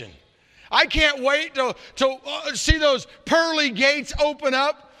mansion. I can't wait to see those pearly gates open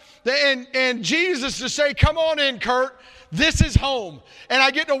up and Jesus to say, come on in, Kurt. This is home. And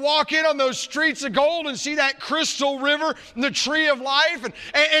I get to walk in on those streets of gold and see that crystal river and the tree of life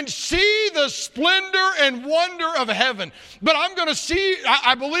and see the splendor and wonder of heaven. But I'm going to see,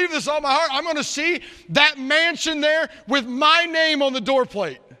 I believe this all my heart, I'm going to see that mansion there with my name on the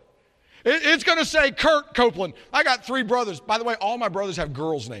doorplate. It's going to say Kurt Copeland. I got 3 brothers. By the way, all my brothers have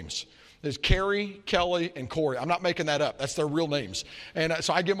girls' names. There's Carrie, Kelly, and Corey. I'm not making that up. That's their real names. And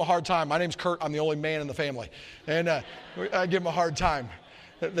so I give them a hard time. My name's Kurt. I'm the only man in the family. And I give them a hard time.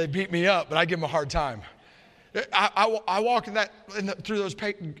 They beat me up, but I give them a hard time. I walk through those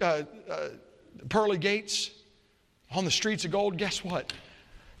pearly gates on the streets of gold. Guess what?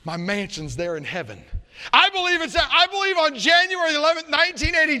 My mansion's there in heaven. I believe it's that. I believe on January 11th,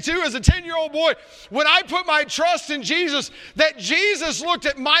 1982, as a 10-year-old boy, when I put my trust in Jesus, that Jesus looked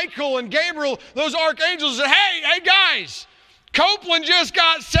at Michael and Gabriel, those archangels, and said, hey guys, Copeland just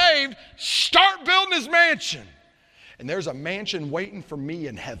got saved. Start building his mansion. And there's a mansion waiting for me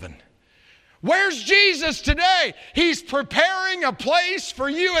in heaven. Where's Jesus today? He's preparing a place for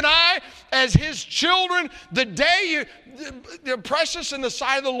you and I as His children. The day the precious in the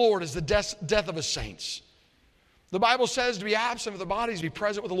sight of the Lord is the death of His saints. The Bible says to be absent of the body is to be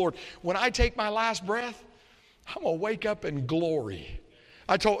present with the Lord. When I take my last breath, I'm going to wake up in glory.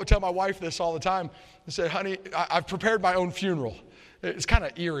 I tell my wife this all the time. I said, honey, I've prepared my own funeral. It's kind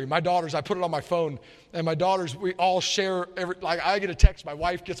of eerie. My daughters, I put it on my phone, and my daughters, we all share I get a text, my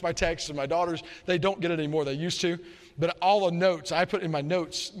wife gets my text, and my daughters, they don't get it anymore. They used to. But all the notes, I put in my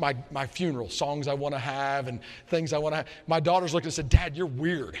notes, my funeral, songs I want to have and things I want to have. My daughters looked and said, Dad, you're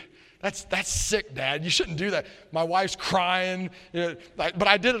weird. That's sick, Dad. You shouldn't do that. My wife's crying, but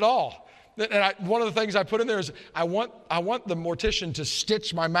I did it all. And one of the things I put in there is I want the mortician to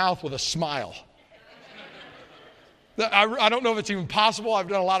stitch my mouth with a smile. I don't know if it's even possible. I've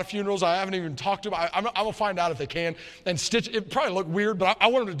done a lot of funerals. I haven't even talked to them. I'm going to find out if they can. And stitch, it probably look weird, but I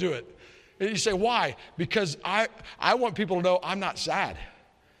want them to do it. And you say, why? Because I want people to know I'm not sad.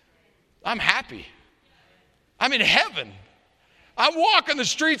 I'm happy. I'm in heaven. I'm walking the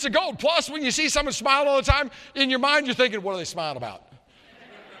streets of gold. Plus, when you see someone smiling all the time, in your mind you're thinking, what are they smiling about?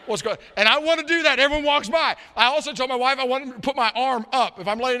 What's going on? And I want to do that. Everyone walks by. I also told my wife I want to put my arm up. If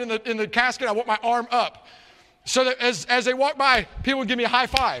I'm laying in the casket, I want my arm up. So that as they walk by, people give me a high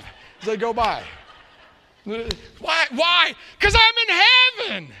five as they go by. Why? Because I'm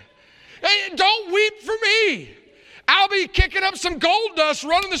in heaven. Hey, don't weep for me. I'll be kicking up some gold dust,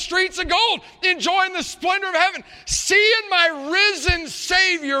 running the streets of gold, enjoying the splendor of heaven, seeing my risen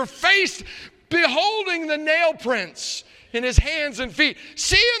Savior face beholding the nail prints in his hands and feet,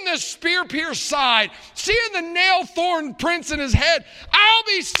 seeing the spear-pierced side, seeing the nail thorn prints in his head, I'll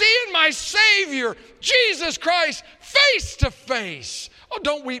be seeing my Savior, Jesus Christ, face to face. Oh,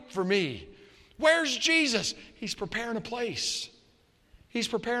 don't weep for me. Where's Jesus? He's preparing a place. He's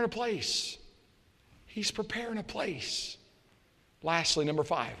preparing a place. He's preparing a place. Lastly, number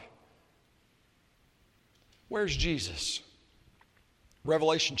 5. Where's Jesus?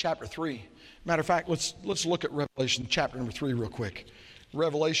 Revelation chapter 3. Matter of fact, let's look at Revelation chapter number 3 real quick.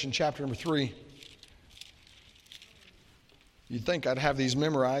 Revelation chapter number 3. You'd think I'd have these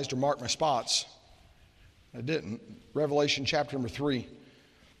memorized or mark my spots. I didn't. Revelation chapter number 3.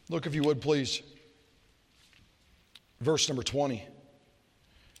 Look if you would, please. Verse number 20.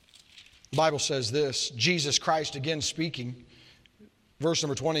 The Bible says this, Jesus Christ again speaking. Verse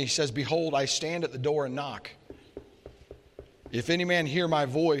number 20, he says, Behold, I stand at the door and knock. If any man hear my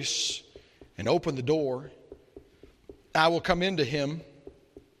voice and open the door, I will come into him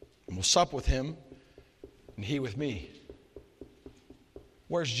and will sup with him and he with me.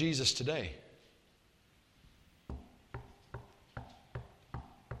 Where's Jesus today?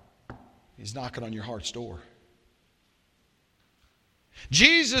 He's knocking on your heart's door.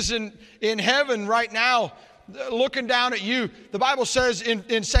 Jesus in heaven right now, looking down at you. The Bible says in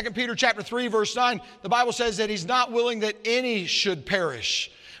 2 Peter chapter 3, verse 9, the Bible says that he's not willing that any should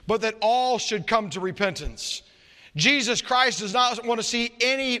perish, but that all should come to repentance. Jesus Christ does not want to see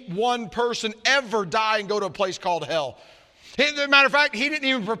any one person ever die and go to a place called hell. As a matter of fact, he didn't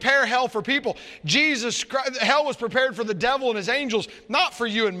even prepare hell for people. Hell was prepared for the devil and his angels, not for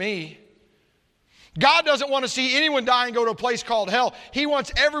you and me. God doesn't want to see anyone die and go to a place called hell. He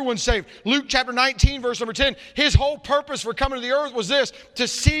wants everyone saved. Luke chapter 19, verse number 10, his whole purpose for coming to the earth was this, to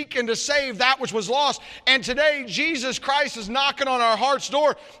seek and to save that which was lost. And today, Jesus Christ is knocking on our heart's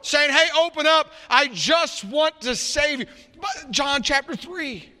door saying, hey, open up. I just want to save you. John chapter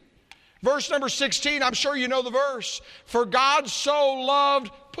 3, verse number 16, I'm sure you know the verse. For God so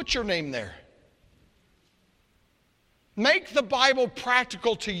loved, put your name there. Make the Bible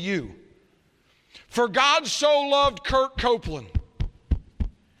practical to you. For God so loved Kurt Copeland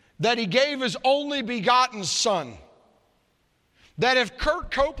that he gave his only begotten son, that if Kurt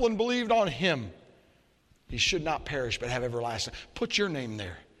Copeland believed on him, he should not perish but have everlasting. Put your name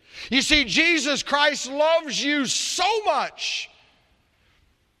there. You see, Jesus Christ loves you so much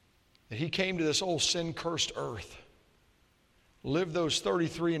that he came to this old sin-cursed earth, lived those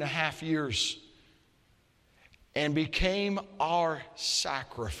 33 and a half years, and became our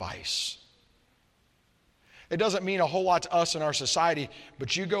sacrifice. It doesn't mean a whole lot to us in our society,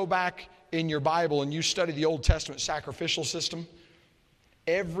 but you go back in your Bible and you study the Old Testament sacrificial system,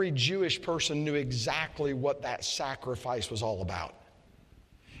 every Jewish person knew exactly what that sacrifice was all about.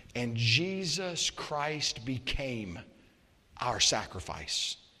 And Jesus Christ became our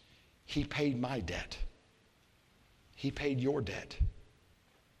sacrifice. He paid my debt. He paid your debt,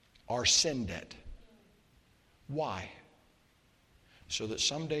 our sin debt. Why? So that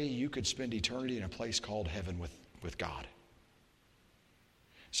someday you could spend eternity in a place called heaven with God.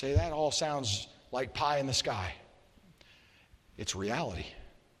 Say, that all sounds like pie in the sky. It's reality.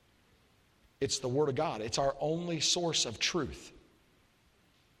 It's the Word of God. It's our only source of truth.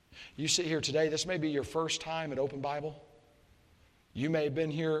 You sit here today, this may be your first time at Open Bible. You may have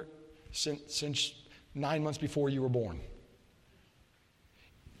been here since 9 months before you were born.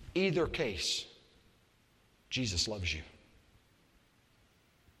 Either case, Jesus loves you.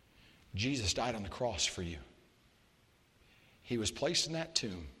 Jesus died on the cross for you. He was placed in that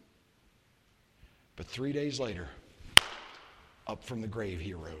tomb. But 3 days later, up from the grave,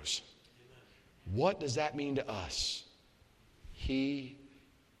 he arose. What does that mean to us? He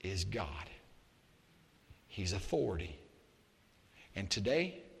is God. He's authority. And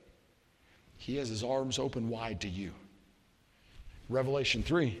today, he has his arms open wide to you. Revelation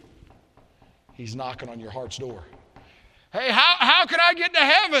 3, he's knocking on your heart's door. Hey, how can I get to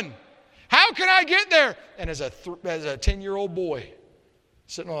heaven? How can I get there? And as a 10-year-old boy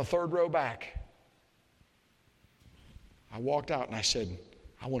sitting on the third row back, I walked out and I said,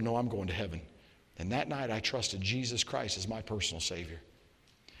 I want to know I'm going to heaven. And that night I trusted Jesus Christ as my personal Savior.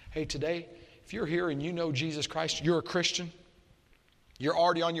 Hey, today, if you're here and you know Jesus Christ, you're a Christian, you're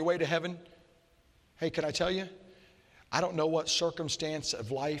already on your way to heaven. Hey, can I tell you? I don't know what circumstance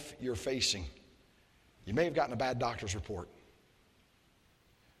of life you're facing. You may have gotten a bad doctor's report.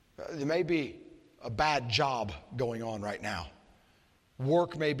 There may be a bad job going on right now.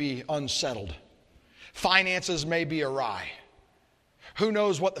 Work may be unsettled. Finances may be awry. Who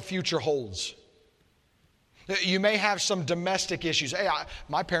knows what the future holds? You may have some domestic issues. Hey,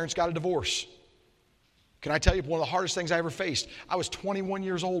 my parents got a divorce. Can I tell you one of the hardest things I ever faced? I was 21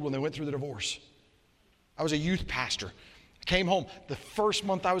 years old when they went through the divorce. I was a youth pastor. I came home. The first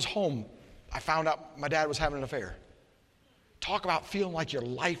month I was home, I found out my dad was having an affair. Talk about feeling like your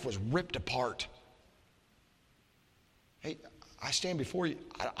life was ripped apart. Hey, I stand before you.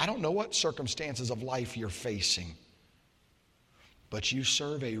 I don't know what circumstances of life you're facing, but you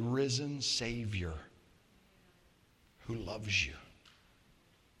serve a risen Savior who loves you,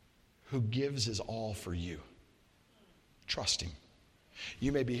 who gives his all for you. Trust him.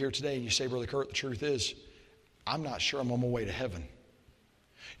 You may be here today and you say, Brother Kurt, the truth is, I'm not sure I'm on my way to heaven.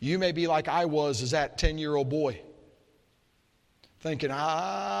 You may be like I was as that 10-year-old boy, thinking,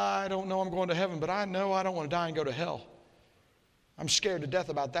 I don't know I'm going to heaven, but I know I don't want to die and go to hell. I'm scared to death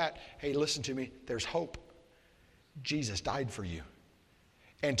about that. Hey, listen to me. There's hope. Jesus died for you.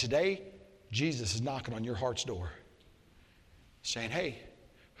 And today, Jesus is knocking on your heart's door, saying, hey,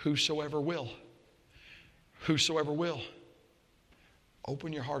 whosoever will,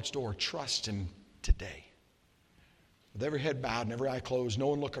 open your heart's door. Trust him today. With every head bowed and every eye closed, no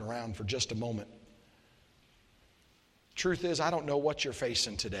one looking around for just a moment. Truth is, I don't know what you're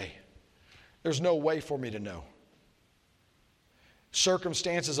facing today. There's no way for me to know.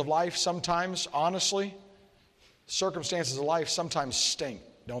 Circumstances of life sometimes, honestly, circumstances of life sometimes stink,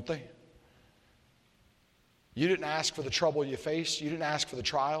 don't they? You didn't ask for the trouble you face. You didn't ask for the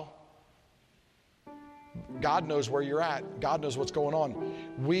trial. God knows where you're at. God knows what's going on.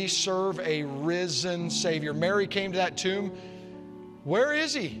 We serve a risen Savior. Mary came to that tomb. Where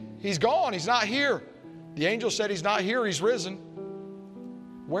is he? He's gone. He's not here. The angel said he's not here. He's risen.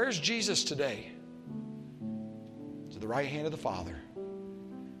 Where's Jesus today? To the right hand of the Father,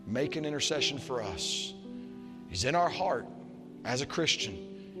 making intercession for us. He's in our heart as a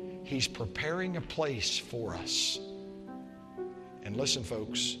Christian. He's preparing a place for us. And listen,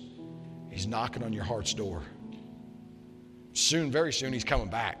 folks, he's knocking on your heart's door. Soon, very soon, he's coming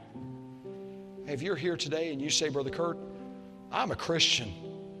back. Hey, if you're here today and you say, Brother Kurt, I'm a Christian,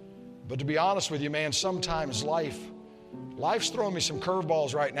 but to be honest with you, man, sometimes life's throwing me some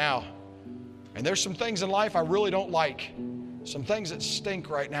curveballs right now. And there's some things in life I really don't like. Some things that stink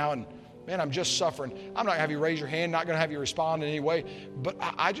right now, and man, I'm just suffering. I'm not going to have you raise your hand, not going to have you respond in any way, but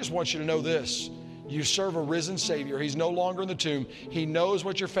I just want you to know this. You serve a risen Savior. He's no longer in the tomb. He knows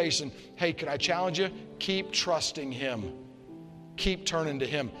what you're facing. Hey, can I challenge you? Keep trusting him. Keep turning to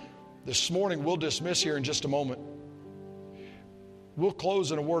him. This morning, we'll dismiss here in just a moment. We'll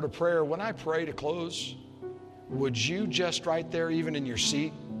close in a word of prayer. When I pray to close, would you just right there, even in your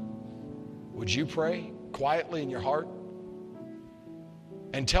seat, would you pray quietly in your heart?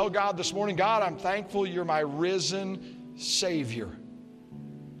 And tell God this morning, God, I'm thankful you're my risen Savior.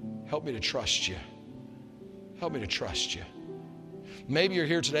 Help me to trust you. Help me to trust you. Maybe you're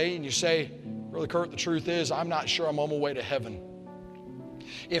here today and you say, Brother Kurt, the truth is, I'm not sure I'm on my way to heaven.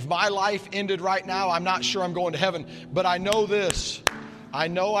 If my life ended right now, I'm not sure I'm going to heaven. But I know this. I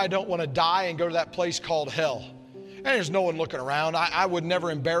know I don't want to die and go to that place called hell. And there's no one looking around. I would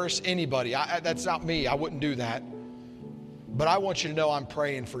never embarrass anybody. That's not me. I wouldn't do that. But I want you to know I'm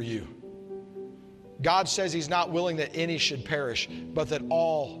praying for you. God says he's not willing that any should perish, but that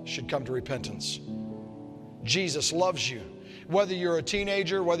all should come to repentance. Jesus loves you. Whether you're a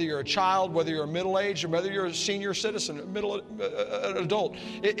teenager, whether you're a child, whether you're middle-aged, or whether you're a senior citizen, an adult,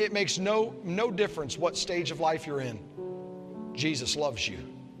 it makes no difference what stage of life you're in. Jesus loves you.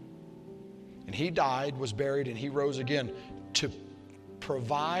 And he died, was buried, and he rose again to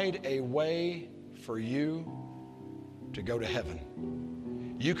provide a way for you to go to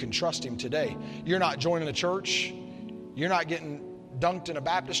heaven. You can trust him today. You're not joining a church. You're not getting dunked in a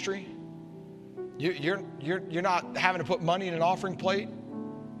baptistry. You're not having to put money in an offering plate.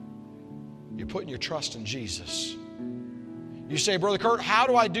 You're putting your trust in Jesus. You say, Brother Kurt, how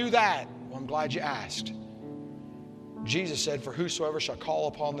do I do that? Well, I'm glad you asked. Jesus said, for whosoever shall call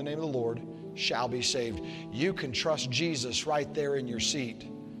upon the name of the Lord shall be saved. You can trust Jesus right there in your seat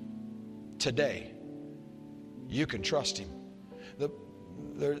today. You can trust him.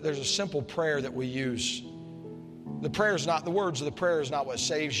 There's a simple prayer that we use. The words of the prayer is not what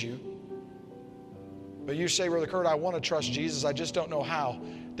saves you. But you say, Brother Kurt, I want to trust Jesus. I just don't know how.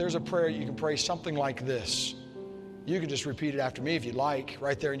 There's a prayer you can pray something like this. You can just repeat it after me if you'd like,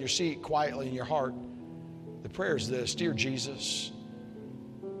 right there in your seat, quietly in your heart. The prayer is this: Dear Jesus,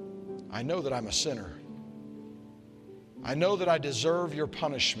 I know that I'm a sinner. I know that I deserve your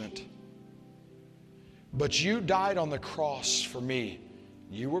punishment. But you died on the cross for me.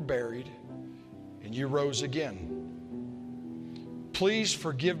 You were buried and you rose again. Please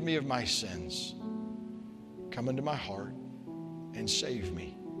forgive me of my sins. Come into my heart and save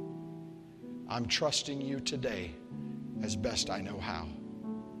me. I'm trusting you today as best I know how.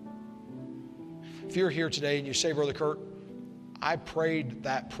 If you're here today and you say, Brother Kurt, I prayed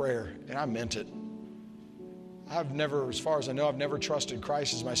that prayer and I meant it. I've never, as far as I know, I've never trusted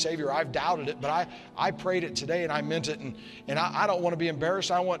Christ as my Savior. I've doubted it, but I prayed it today and I meant it. And I don't want to be embarrassed.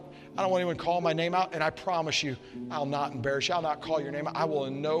 I don't want anyone to call my name out. And I promise you, I'll not embarrass you. I'll not call your name out. I will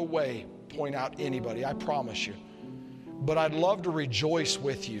in no way point out anybody. I promise you. But I'd love to rejoice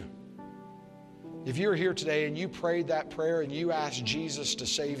with you. If you're here today and you prayed that prayer and you asked Jesus to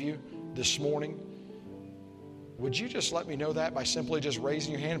save you this morning, would you just let me know that by simply just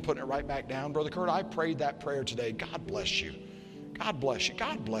raising your hand and putting it right back down? Brother Kurt, I prayed that prayer today. God bless you. God bless you.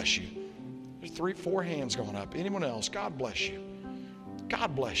 God bless you. There's 3, 4 hands going up. Anyone else? God bless you.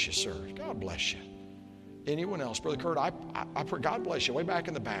 God bless you, sir. God bless you. Anyone else? Brother Kurt, I pray. God bless you. Way back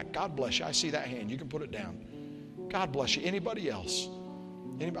in the back. God bless you. I see that hand. You can put it down. God bless you. Anybody else?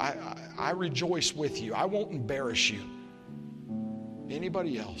 I rejoice with you. I won't embarrass you.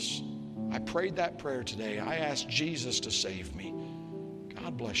 Anybody else? I prayed that prayer today. I asked Jesus to save me.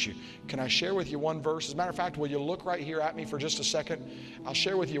 God bless you. Can I share with you one verse? As a matter of fact, will you look right here at me for just a second? I'll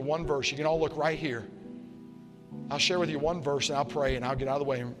share with you one verse. You can all look right here. I'll share with you one verse and I'll pray and I'll get out of the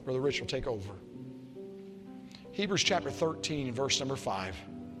way and Brother Rich will take over. Hebrews chapter 13, verse number 5.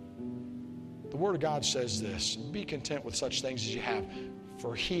 The Word of God says this, be content with such things as you have,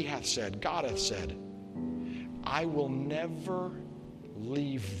 for He hath said, God hath said, I will never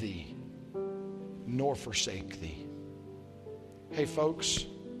leave thee nor forsake thee. Hey folks,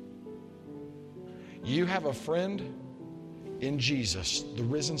 you have a friend in Jesus, the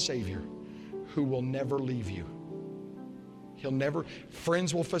risen Savior, who will never leave you. He'll never,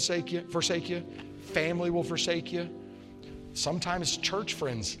 friends will forsake you, family will forsake you. Sometimes church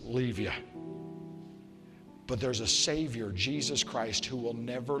friends leave you. But there's a Savior, Jesus Christ, who will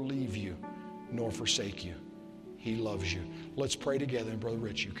never leave you nor forsake you. He loves you. Let's pray together. And Brother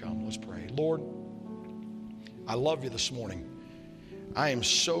Rich, you come. Let's pray. Lord, I love you this morning. I am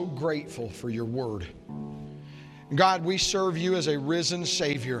so grateful for your word. God, we serve you as a risen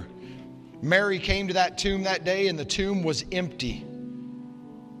Savior. Mary came to that tomb that day and the tomb was empty.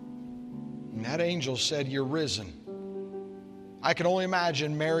 And that angel said, you're risen. I can only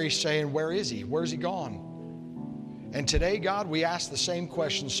imagine Mary saying, where is he? Where's he gone? And today, God, we ask the same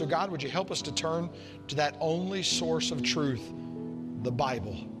question. So God, would you help us to turn to that only source of truth, the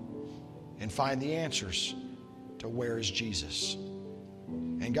Bible, and find the answers to where is Jesus?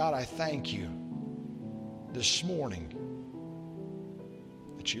 And God, I thank you this morning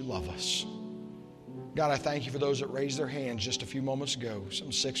that you love us. God, I thank you for those that raised their hands just a few moments ago, some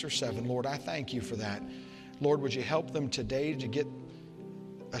 6 or 7. Lord, I thank you for that. Lord, would you help them today to get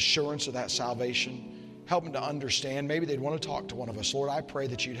assurance of that salvation? Help them to understand. Maybe they'd want to talk to one of us. Lord, I pray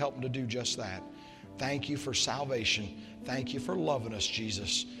that you'd help them to do just that. Thank you for salvation. Thank you for loving us,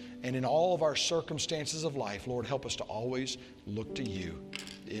 Jesus. And in all of our circumstances of life, Lord, help us to always look to you.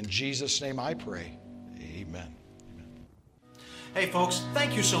 In Jesus' name I pray. Amen. Hey folks,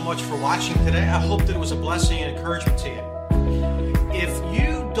 thank you so much for watching today. I hope that it was a blessing and encouragement to you. If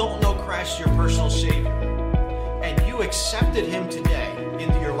you don't know Christ, your personal Savior, and you accepted Him today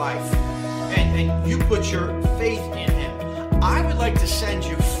into your life, and you put your faith in Him, I would like to send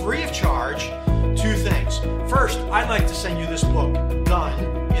you free of charge 2 things. First, I'd like to send you this book, Done.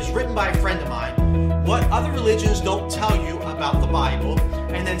 It's written by a friend of mine, What Other Religions Don't Tell You About the Bible.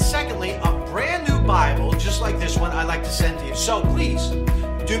 And then secondly, a brand new Bible, just like this one, I'd like to send to you. So please,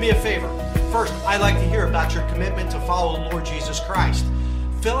 do me a favor. First, I'd like to hear about your commitment to follow the Lord Jesus Christ.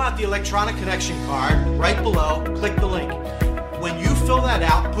 Fill out the electronic connection card right below, click the link. When you fill that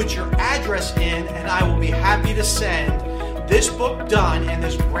out, put your address in, and I will be happy to send this book Done and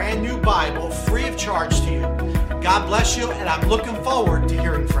this brand new Bible free of charge to you. God bless you, and I'm looking forward to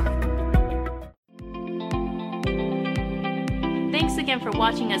hearing from you. Thanks again for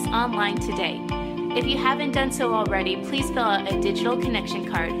watching us online today. If you haven't done so already, please fill out a digital connection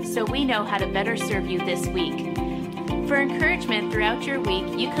card so we know how to better serve you this week. For encouragement throughout your week,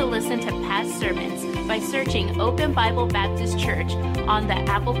 you can listen to past sermons by searching Open Bible Baptist Church on the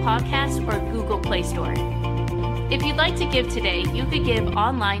Apple Podcast or Google Play Store. If you'd like to give today, you could give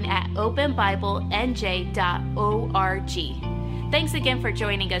online at openbiblenj.org. Thanks again for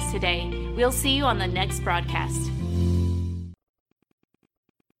joining us today. We'll see you on the next broadcast.